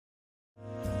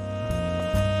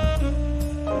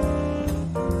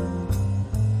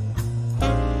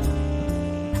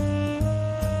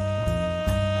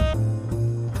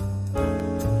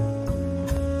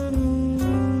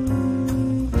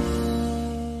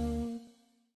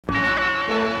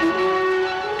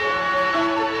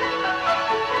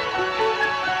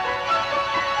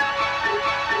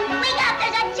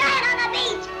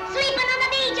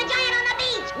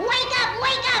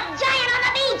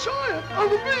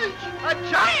beach! A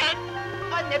giant?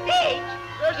 On the beach?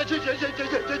 There's a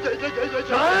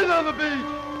giant on the beach!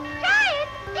 Giant?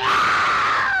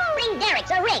 Bring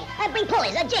derricks, a rig. Bring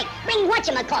pulleys, a jig. Bring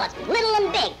whatchamacallits, little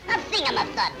and big. A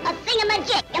thingamathud, a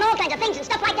thingamajig, and all kinds of things and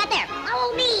stuff like that there.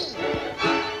 Follow me.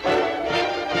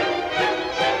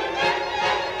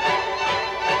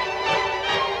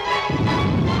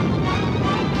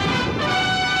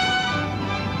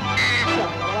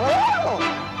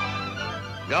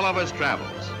 Gulliver's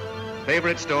Travels.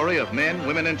 Favorite story of men,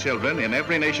 women, and children in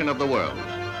every nation of the world.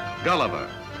 Gulliver,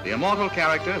 the immortal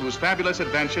character whose fabulous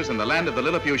adventures in the land of the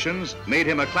Lilliputians made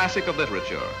him a classic of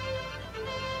literature.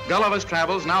 Gulliver's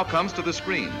Travels now comes to the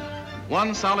screen.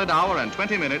 1 solid hour and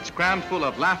 20 minutes crammed full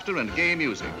of laughter and gay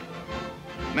music.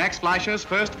 Max Fleischer's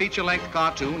first feature-length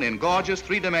cartoon in gorgeous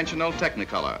three-dimensional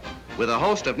Technicolor, with a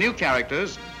host of new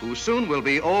characters who soon will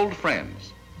be old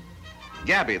friends.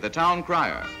 Gabby, the town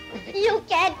crier. You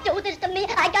can't do this to me.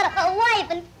 I got a wife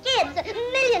and kids,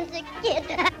 millions of kids.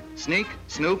 Sneak,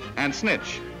 Snoop, and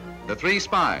Snitch, the three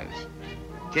spies.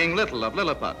 King Little of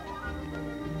Lilliput.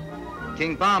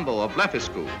 King Bombo of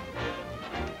Blefuscu.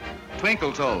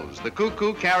 Twinkle Toes, the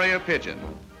cuckoo carrier pigeon.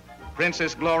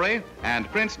 Princess Glory and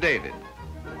Prince David.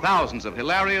 Thousands of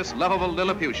hilarious, lovable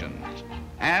Lilliputians.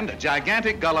 And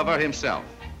gigantic Gulliver himself.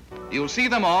 You'll see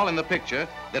them all in the picture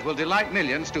that will delight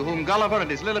millions to whom Gulliver and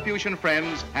his Lilliputian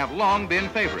friends have long been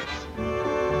favorites.